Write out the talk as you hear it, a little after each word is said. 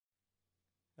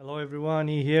Hello everyone,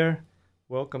 E here.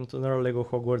 Welcome to another LEGO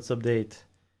Hogwarts update.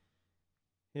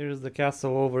 Here's the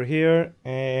castle over here,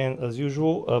 and as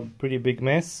usual, a pretty big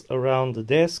mess around the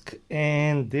desk,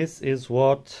 and this is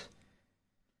what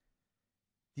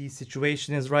the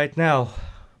situation is right now.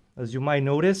 As you might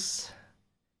notice,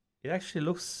 it actually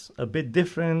looks a bit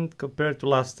different compared to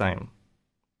last time.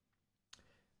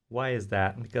 Why is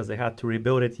that? Because I had to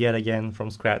rebuild it yet again from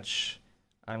scratch.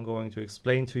 I'm going to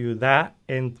explain to you that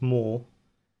and more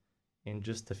in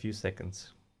just a few seconds.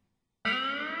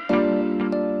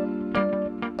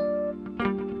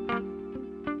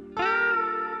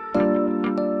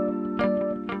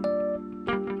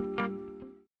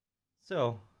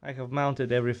 So I have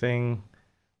mounted everything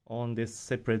on this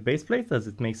separate base plate, as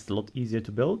it makes it a lot easier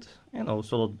to build and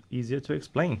also a lot easier to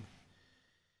explain.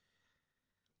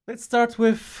 Let's start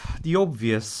with the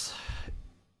obvious.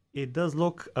 It does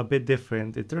look a bit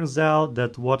different. It turns out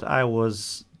that what I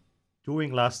was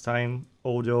doing last time,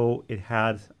 although it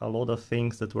had a lot of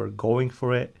things that were going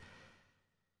for it,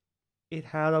 it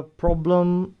had a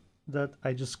problem that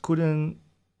I just couldn't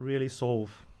really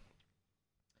solve.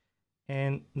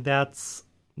 And that's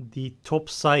the top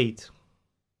side.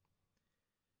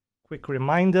 Quick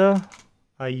reminder,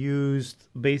 I used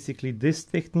basically this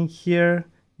technique here,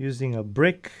 using a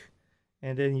brick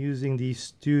and then using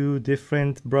these two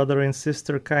different brother and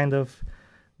sister kind of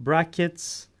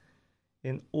brackets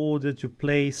in order to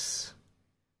place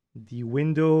the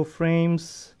window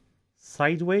frames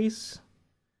sideways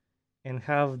and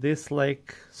have this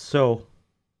like so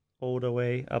all the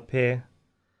way up here.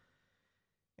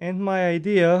 And my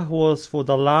idea was for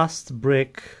the last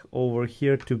brick over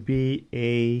here to be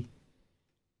a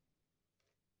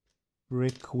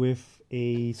brick with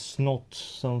a snot,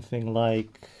 something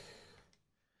like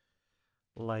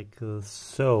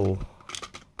so.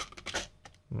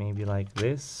 Maybe like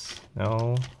this.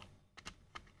 No.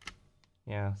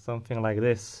 Yeah, something like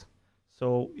this.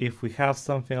 So if we have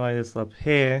something like this up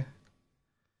here,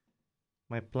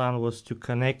 my plan was to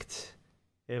connect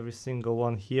every single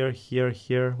one here, here,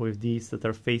 here with these that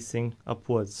are facing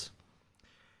upwards.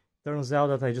 Turns out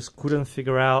that I just couldn't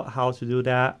figure out how to do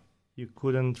that. You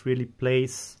couldn't really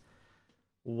place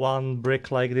one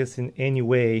brick like this in any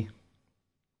way,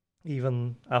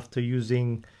 even after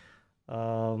using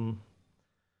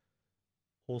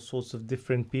all sorts of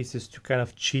different pieces to kind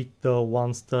of cheat the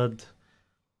one stud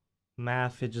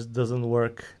math. It just doesn't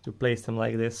work to place them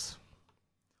like this.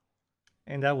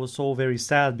 And that was all very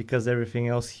sad because everything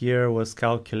else here was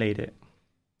calculated.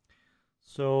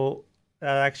 So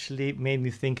that actually made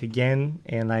me think again,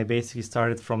 and I basically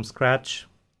started from scratch.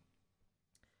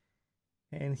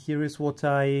 And here is what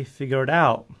I figured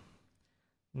out.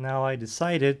 Now I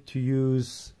decided to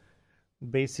use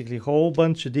basically a whole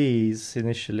bunch of these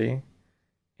initially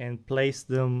and place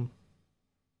them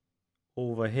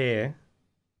over here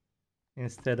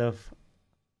instead of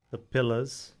the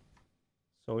pillars.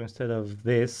 So instead of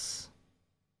this,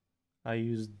 I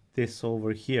used this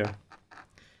over here.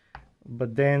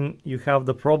 But then you have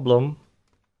the problem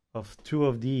of two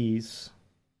of these.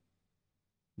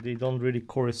 They don't really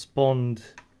correspond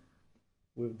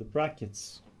with the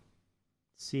brackets.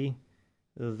 See,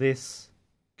 this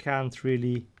can't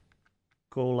really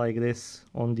go like this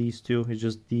on these two. It's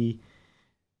just the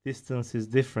distance is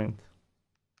different.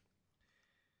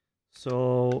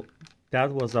 So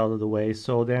that was out of the way.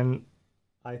 So then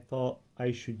I thought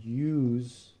I should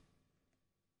use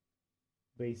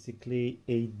basically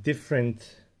a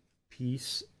different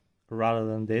piece rather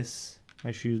than this.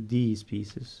 I should use these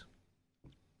pieces,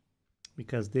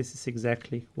 because this is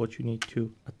exactly what you need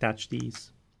to attach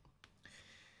these.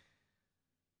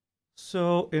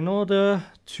 So in order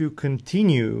to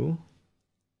continue,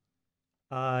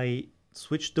 I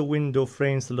switched the window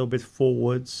frames a little bit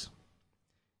forwards,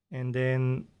 and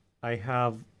then I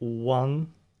have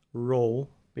one row,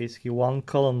 basically one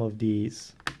column of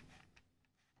these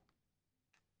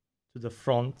to the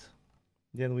front.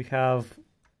 Then we have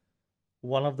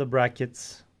one of the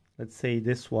brackets, let's say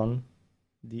this one,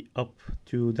 the up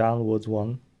to downwards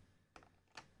one,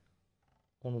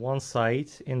 on one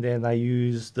side, and then I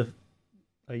use the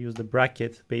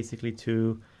bracket basically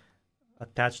to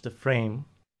attach the frame.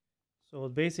 So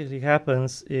what basically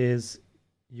happens is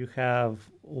you have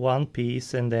one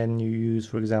piece, and then you use,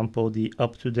 for example, the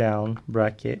up to down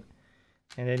bracket,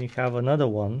 and then you have another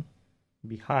one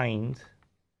behind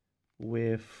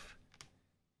with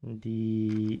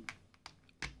the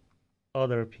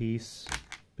other piece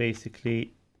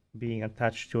basically being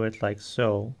attached to it like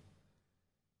so,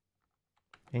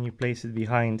 and you place it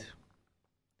behind.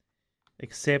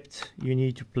 Except you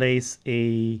need to place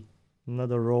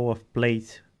another row of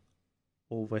plate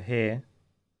over here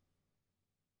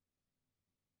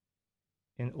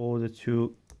in order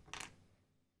to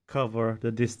cover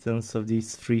the distance of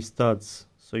these 3 studs.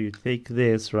 So you take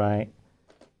this, right,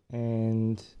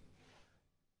 and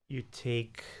you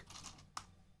take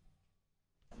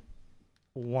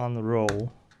 1 row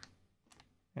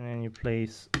and then you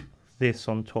place this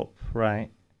on top,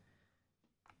 right,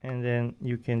 and then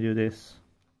you can do this.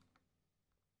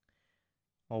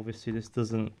 Obviously this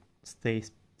doesn't stay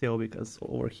still because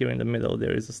over here in the middle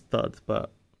there is a stud,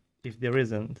 but if there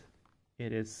isn't,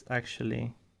 it is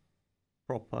actually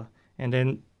proper. And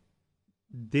then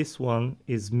this one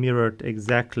is mirrored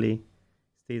exactly,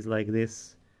 stays like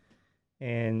this,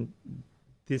 and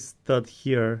this stud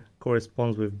here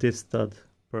corresponds with this stud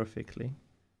perfectly.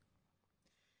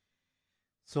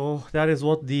 So that is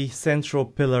what the central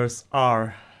pillars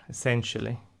are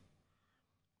essentially,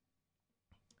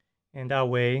 and that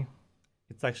way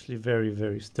it's actually very,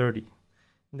 very sturdy.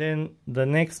 Then the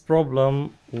next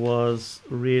problem was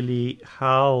really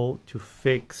how to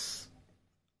fix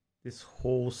this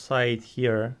whole side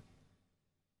here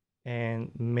and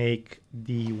make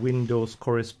the windows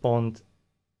correspond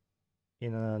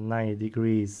in a 90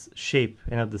 degrees shape,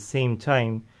 and at the same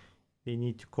time they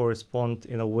need to correspond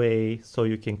in a way so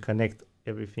you can connect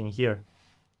everything here.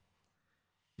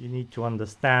 You need to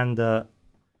understand the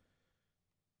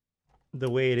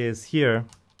way it is here.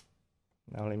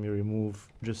 Now let me remove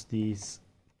just these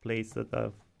plates that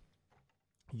I've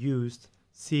used.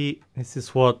 See, this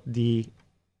is what the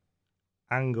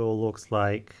angle looks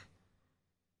like.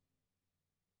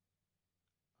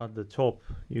 At the top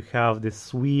you have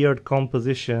this weird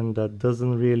composition that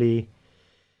doesn't really,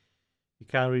 you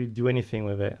can't really do anything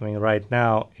with it. I mean, right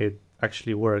now it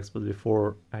actually works, but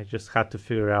before I just had to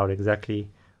figure out exactly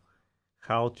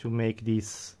how to make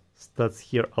these studs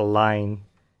here align.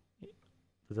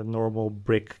 The normal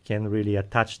brick can really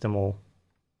attach them all.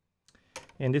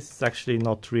 And this is actually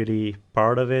not really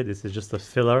part of it. This is just a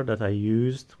filler that I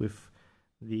used with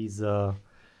these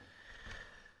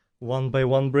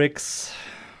 1x1 bricks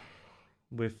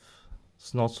with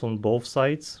slots on both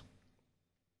sides,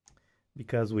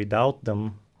 because without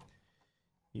them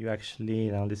you actually,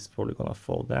 now this is probably gonna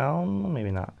fall down,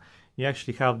 maybe not, you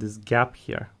actually have this gap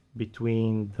here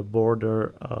between the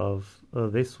border of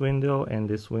this window and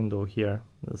this window here,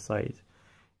 the side,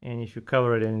 and if you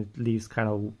cover it, and it leaves kind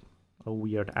of a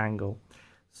weird angle.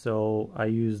 So I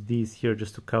use these here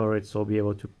just to cover it, so I'll be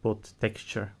able to put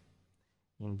texture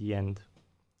in the end.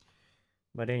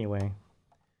 But anyway,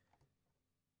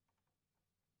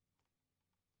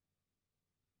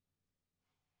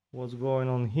 what's going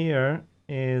on here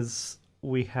is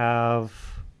we have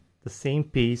the same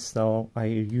piece. Now I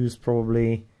use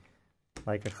probably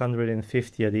like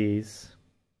 150 of these.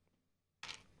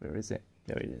 Where is it?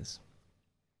 There it is.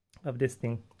 Of this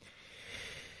thing.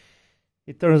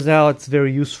 It turns out it's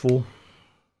very useful.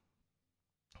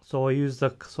 So I use the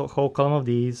whole column of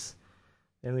these.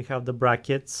 Then we have the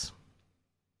brackets.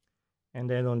 And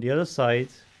then on the other side,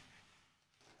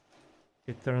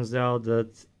 it turns out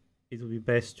that it would be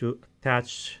best to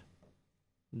attach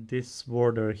this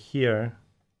border here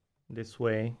this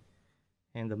way,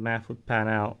 and the math would pan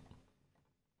out.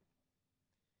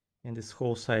 And this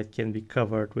whole side can be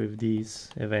covered with these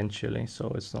eventually,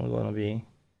 so it's not going to be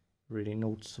really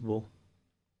noticeable.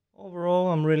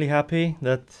 Overall, I'm really happy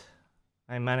that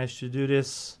I managed to do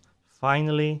this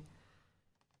finally.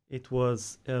 It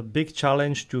was a big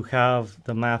challenge to have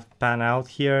the math pan out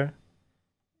here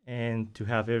and to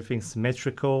have everything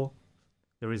symmetrical.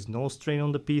 There is no strain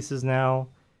on the pieces now,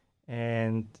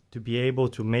 and to be able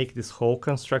to make this whole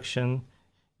construction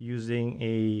using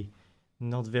a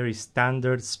not very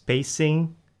standard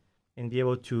spacing and be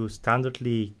able to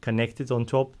standardly connect it on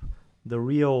top. The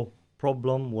real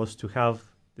problem was to have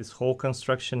this whole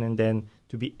construction and then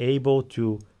to be able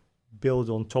to build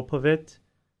on top of it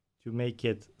to make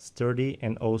it sturdy,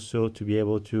 and also to be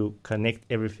able to connect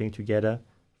everything together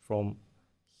from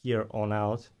here on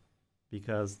out,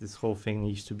 because this whole thing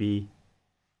needs to be,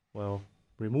 well,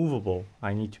 removable.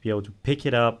 I need to be able to pick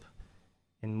it up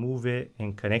and move it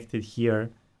and connect it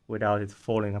here without it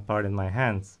falling apart in my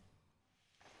hands.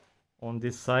 On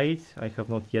this side, I have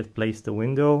not yet placed the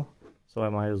window, so I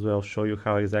might as well show you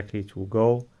how exactly it will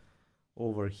go.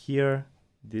 Over here,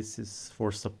 this is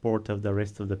for support of the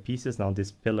rest of the pieces. Now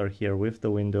this pillar here with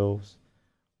the windows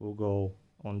will go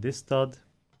on this stud,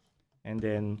 and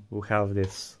then we'll have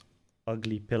this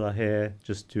ugly pillar here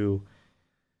just to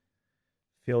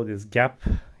fill this gap.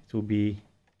 It will be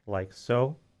like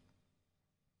so.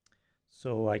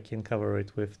 So I can cover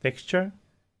it with texture,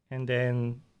 and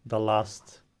then the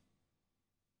last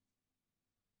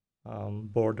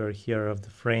border here of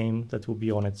the frame that will be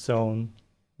on its own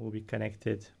will be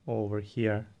connected over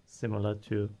here, similar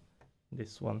to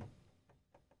this one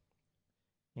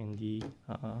in the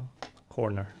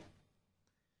corner.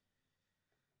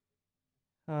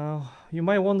 You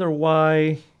might wonder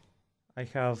why I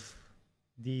have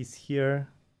these here.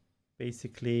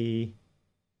 Basically,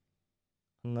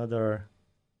 another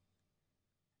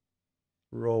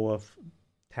row of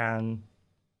tan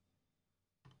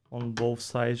on both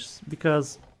sides,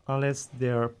 because unless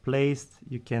they're placed,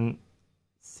 you can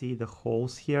see the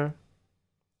holes here.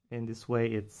 In this way,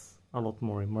 it's a lot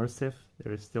more immersive.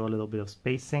 There is still a little bit of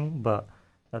spacing, but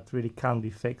that really can't be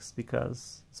fixed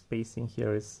because spacing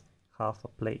here is half a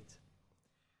plate.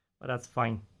 But that's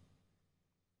fine.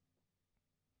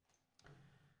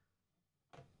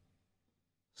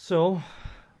 So,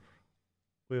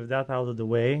 with that out of the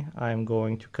way, I'm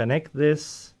going to connect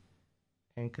this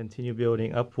and continue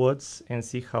building upwards and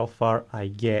see how far I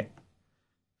get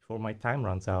before my time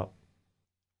runs out.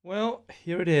 Well,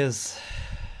 here it is.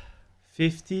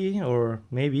 50 or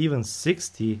maybe even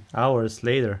 60 hours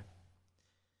later.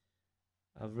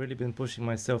 I've really been pushing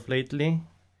myself lately,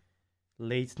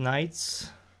 late nights,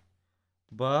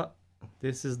 but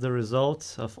this is the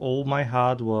result of all my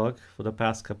hard work for the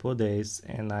past couple of days,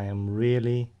 and I am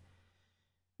really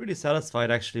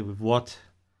satisfied actually with what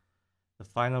the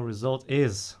final result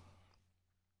is.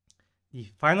 The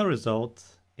final result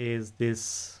is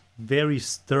this very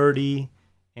sturdy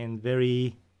and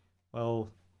very, well,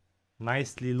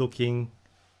 nicely looking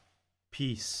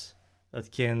piece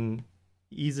that can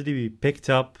easily be picked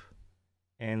up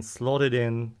and slotted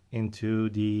into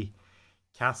the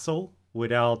castle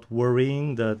without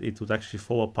worrying that it would actually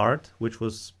fall apart, which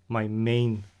was my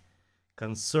main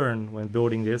concern when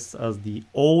building this, as the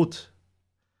old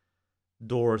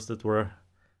doors that were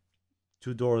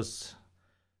 2 doors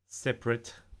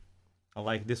separate,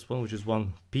 like this one, which is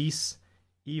one piece,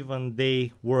 even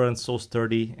they weren't so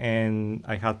sturdy and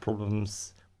I had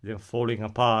problems with them falling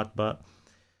apart. But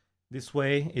this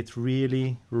way it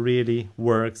really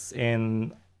works,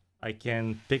 and I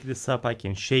can pick this up, I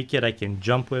can shake it, I can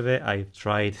jump with it. I've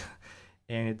tried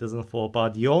and it doesn't fall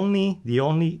apart. The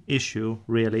only issue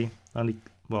really,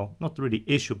 well, not really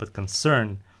issue but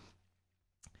concern,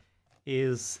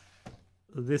 is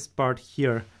this part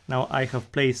here. Now I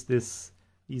have placed these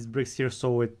bricks here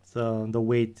so the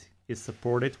weight is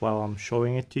supported while I'm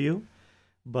showing it to you.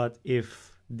 But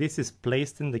if this is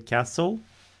placed in the castle,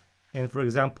 and for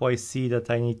example I see that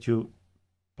I need to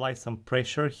apply some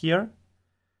pressure here,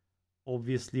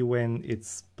 obviously when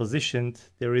it's positioned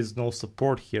there is no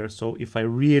support here, so if I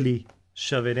really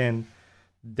shove it in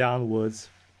downwards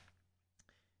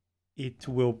it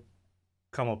will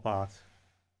come apart.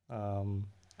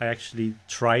 I actually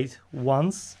tried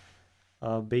once,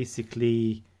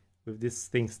 basically with this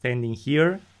thing standing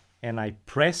here, and I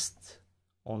pressed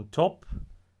on top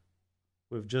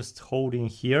with just holding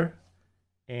here,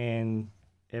 and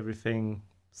everything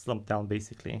slumped down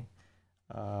basically.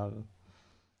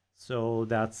 So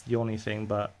that's the only thing,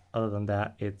 but other than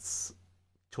that it's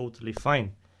totally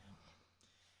fine.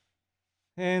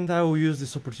 And I will use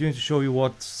this opportunity to show you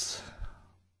what's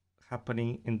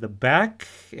happening in the back,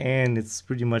 and it's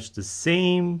pretty much the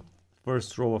same.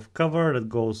 First row of cover that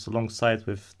goes alongside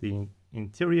with the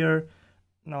interior.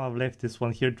 Now I've left this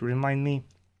one here to remind me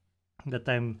that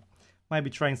I might be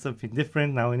trying something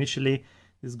different. Now initially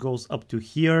this goes up to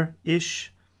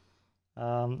here-ish.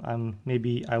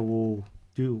 Maybe I will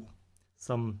do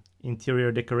some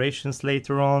interior decorations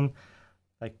later on,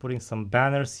 like putting some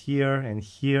banners here and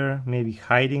here, maybe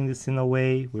hiding this in a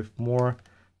way with more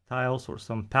tiles or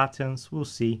some patterns. We'll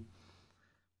see.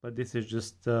 But this is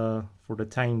just for the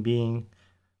time being.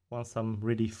 Once I'm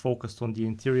really focused on the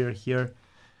interior here,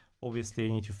 obviously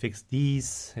I need to fix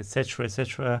these,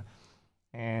 etc.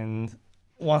 And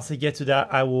once I get to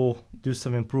that, I will do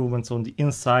some improvements on the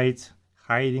inside,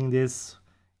 hiding this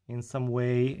in some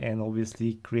way, and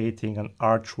obviously creating an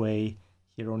archway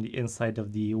here on the inside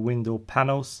of the window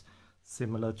panels,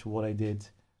 similar to what I did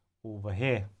over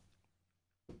here.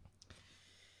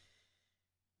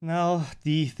 Now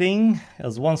the thing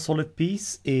as one solid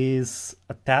piece is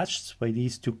attached by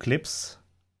these 2 clips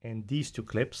and these 2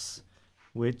 clips,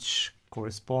 which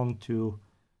correspond to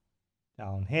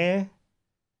down here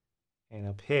and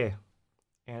up here,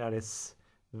 and that is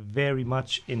very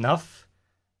much enough,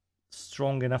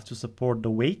 strong enough to support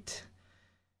the weight,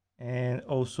 and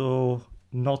also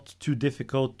not too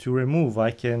difficult to remove. I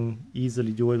can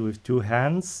easily do it with 2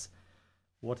 hands.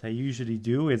 What I usually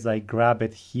do is I grab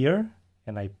it here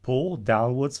and I pull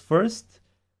downwards first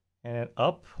and then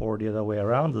up, or the other way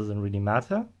around, doesn't really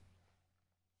matter.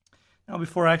 Now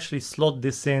before I actually slot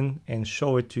this in and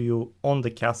show it to you on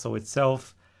the castle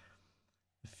itself,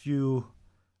 a few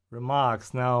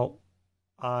remarks. Now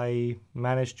I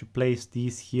managed to place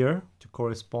these here to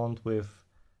correspond with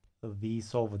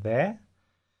these over there,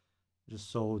 just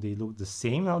so they look the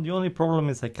same. Now the only problem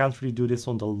is I can't really do this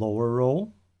on the lower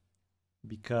row,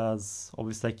 because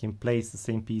obviously I can place the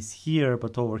same piece here,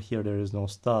 but over here there is no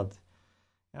stud.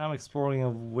 And I'm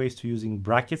exploring ways to using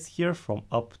brackets here from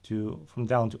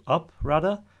down to up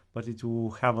rather, but it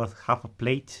will have a half a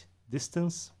plate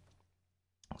distance,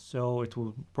 so it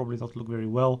will probably not look very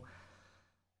well,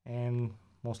 and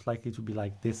most likely to be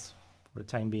like this for the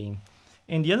time being.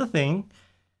 And the other thing,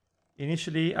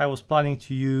 initially I was planning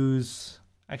to use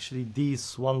actually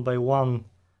these 1x1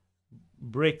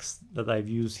 bricks that I've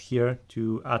used here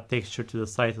to add texture to the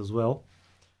site as well,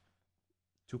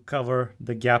 to cover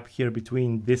the gap here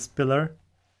between this pillar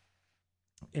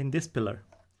and this pillar.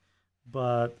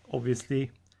 But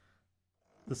obviously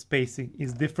the spacing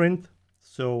is different,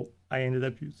 so I ended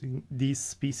up using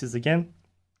these pieces again,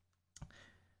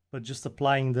 but just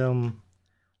applying them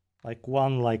like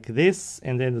one like this,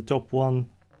 and then the top one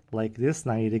like this,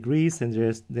 90 degrees, and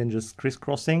then just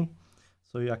crisscrossing,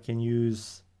 so I can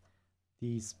use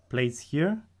these plates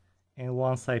here. And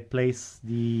once I place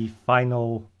the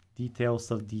final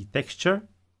details of the texture,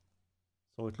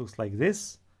 so it looks like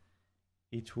this,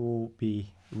 it will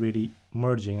be really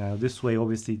merging. Now this way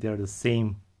obviously they're the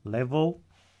same level,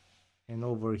 and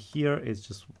over here it's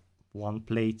just one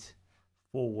plate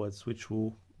forwards, which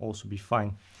will also be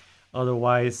fine.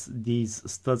 Otherwise these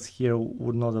studs here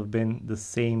would not have been the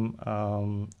same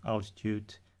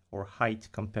altitude or height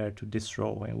compared to this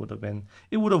row, and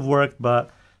it would have worked,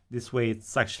 but this way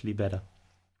it's actually better.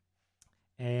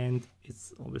 And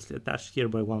it's obviously attached here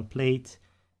by one plate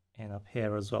and up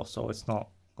here as well, so it's not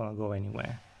gonna go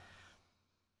anywhere.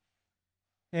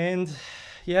 And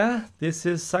yeah, this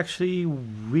is actually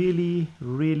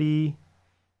really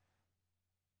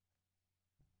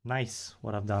nice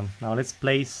what I've done. Now let's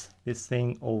place this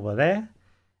thing over there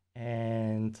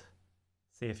and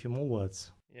say a few more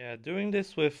words. Yeah, doing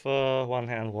this with one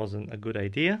hand wasn't a good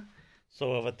idea,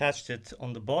 so I've attached it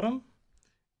on the bottom,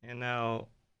 and now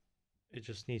it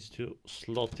just needs to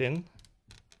slot in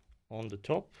on the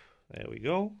top. There we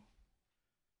go.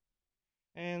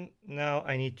 And now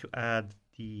I need to add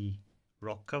the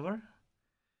rock cover,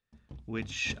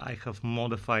 which I have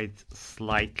modified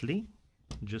slightly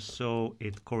just so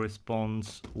it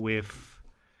corresponds with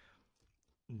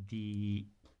the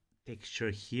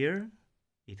texture here.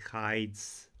 It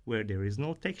hides where there is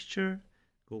no texture,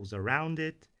 goes around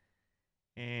it,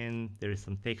 and there is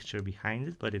some texture behind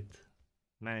it, but it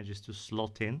manages to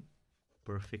slot in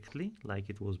perfectly like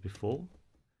it was before.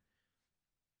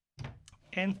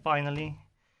 And finally,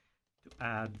 to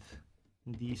add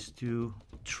these two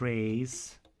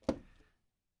trays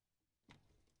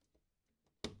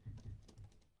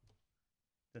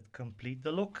that complete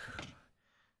the look.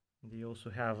 They also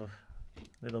have a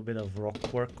little bit of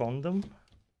rock work on them.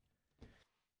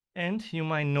 And you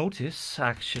might notice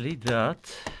actually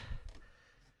that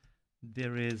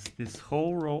there is this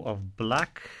whole row of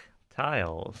black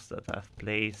tiles that I've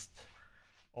placed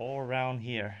all around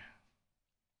here.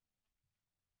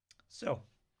 So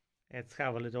let's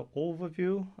have a little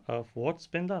overview of what's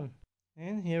been done.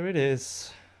 And here it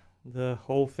is, the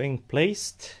whole thing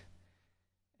placed,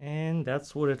 and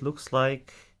that's what it looks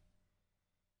like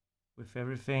with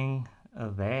everything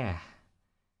there.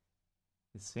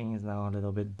 This thing is now a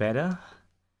little bit better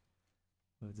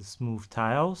with the smooth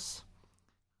tiles.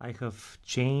 I have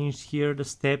changed here the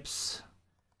steps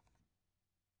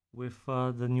with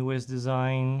the newest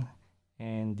design,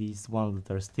 and these ones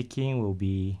that are sticking will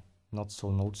be not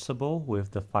so noticeable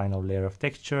with the final layer of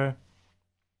texture.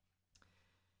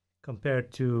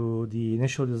 Compared to the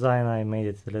initial design, I made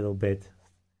it a little bit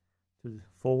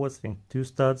forwards, I think 2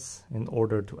 studs, in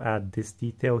order to add this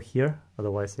detail here.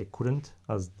 Otherwise I couldn't,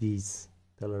 as these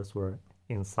pillars were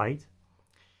inside.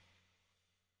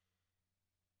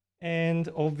 And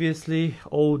obviously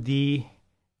all the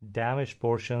damaged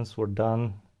portions were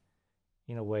done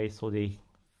in a way so they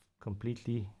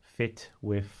completely fit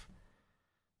with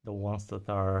the ones that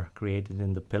are created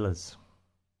in the pillars.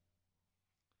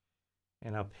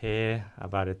 And up here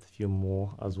I've added a few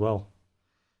more as well.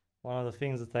 One of the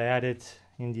things that I added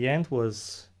in the end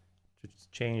was to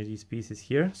change these pieces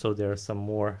here so there's some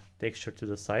more texture to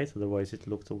the side, otherwise it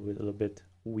looked a little bit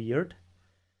weird.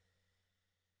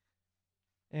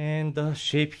 And the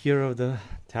shape here of the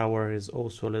tower is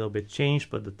also a little bit changed,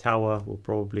 but the tower will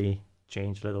probably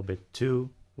change a little bit too.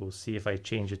 We'll see if I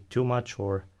change it too much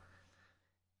or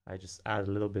I just add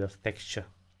a little bit of texture.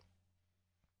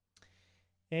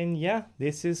 And yeah,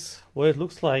 this is what it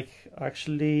looks like.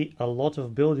 Actually, a lot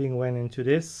of building went into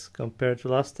this compared to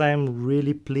last time.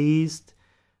 Really pleased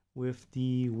with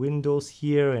the windows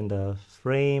here and the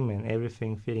frame and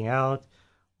everything fitting out.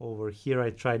 Over here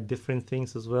I tried different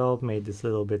things as well, made this a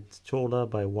little bit taller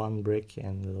by one brick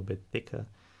and a little bit thicker,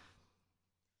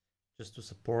 just to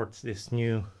support this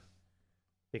new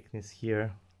thickness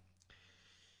here.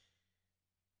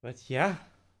 But yeah,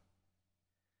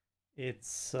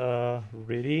 it's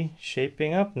really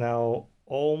shaping up now.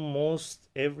 Almost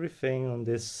everything on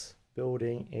this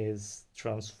building is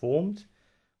transformed.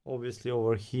 Obviously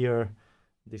over here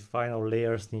the final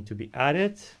layers need to be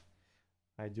added.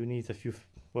 I do need a few,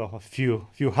 well, a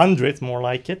few hundred, more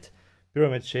like it,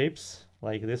 pyramid shapes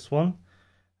like this one.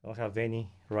 I don't have any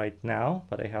right now,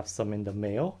 but I have some in the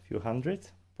mail, a few hundred.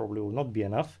 Probably will not be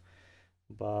enough,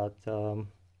 but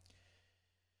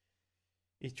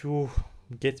it will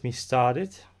get me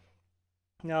started.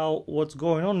 Now what's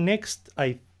going on next,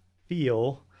 I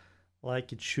feel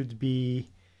like it should be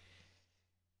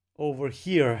over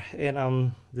here, and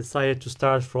I'm decided to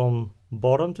start from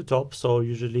bottom to top. So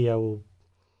usually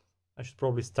I should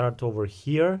probably start over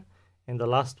here, and the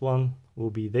last one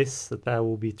will be this that I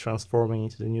will be transforming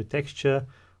into the new texture.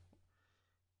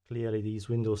 Clearly these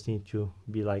windows need to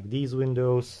be like these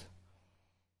windows,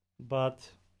 but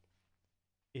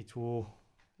it's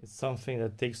something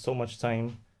that takes so much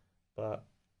time. But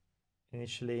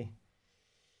initially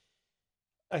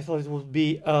I thought it would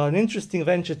be an interesting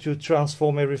venture to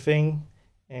transform everything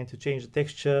and to change the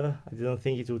texture. I didn't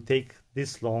think it would take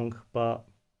this long, but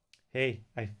hey,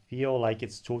 I feel like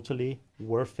it's totally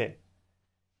worth it.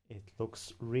 It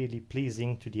looks really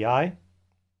pleasing to the eye.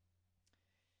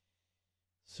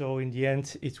 So in the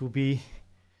end, it will be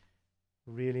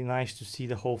really nice to see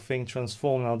the whole thing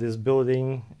transform. Now this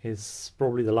building is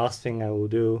probably the last thing I will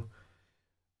do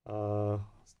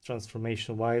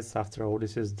transformation wise after all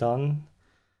this is done.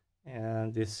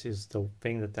 And this is the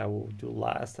thing that I will do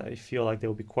last. I feel like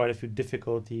there will be quite a few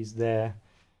difficulties there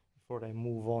before I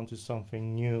move on to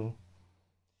something new.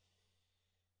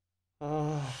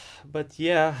 But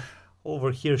yeah, over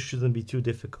here shouldn't be too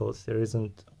difficult. There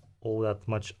isn't all that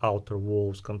much outer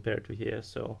walls compared to here,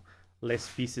 so less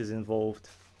pieces involved.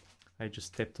 I just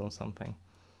stepped on something.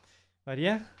 But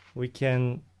yeah, we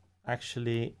can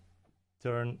actually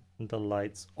turn the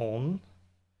lights on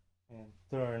and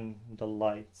turn the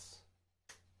lights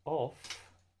off,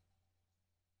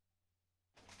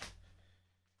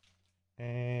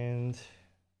 and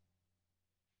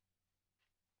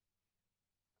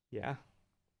yeah,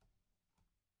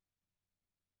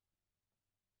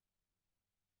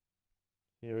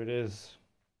 here it is.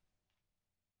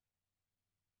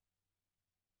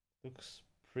 Looks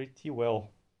pretty well.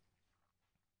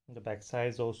 The back side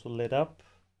is also lit up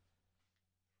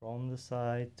from the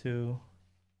side too.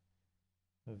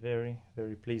 Very,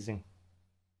 very pleasing.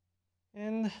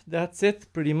 And that's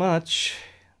it pretty much.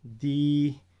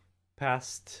 The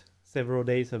past several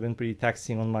days have been pretty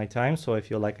taxing on my time, so I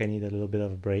feel like I need a little bit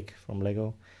of a break from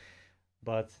Lego.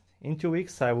 But in 2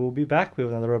 weeks I will be back with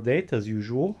another update as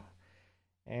usual.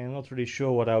 And not really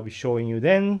sure what I'll be showing you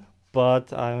then,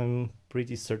 but I'm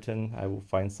pretty certain I will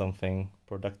find something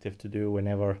productive to do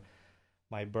whenever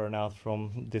my burnout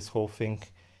from this whole thing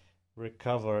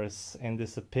recovers and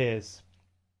disappears.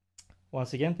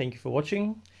 Once again, thank you for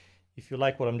watching. If you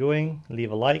like what I'm doing,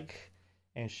 leave a like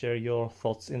and share your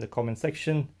thoughts in the comment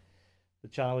section. The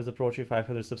channel is approaching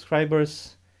 500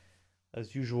 subscribers.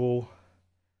 As usual,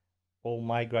 all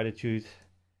my gratitude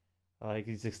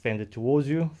is extended towards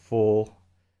you for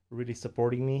really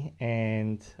supporting me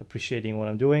and appreciating what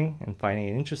I'm doing and finding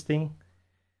it interesting.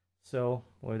 So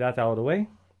with that out of the way,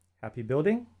 happy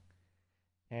building,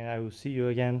 and I will see you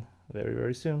again very,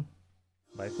 very soon.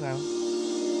 Bye for now.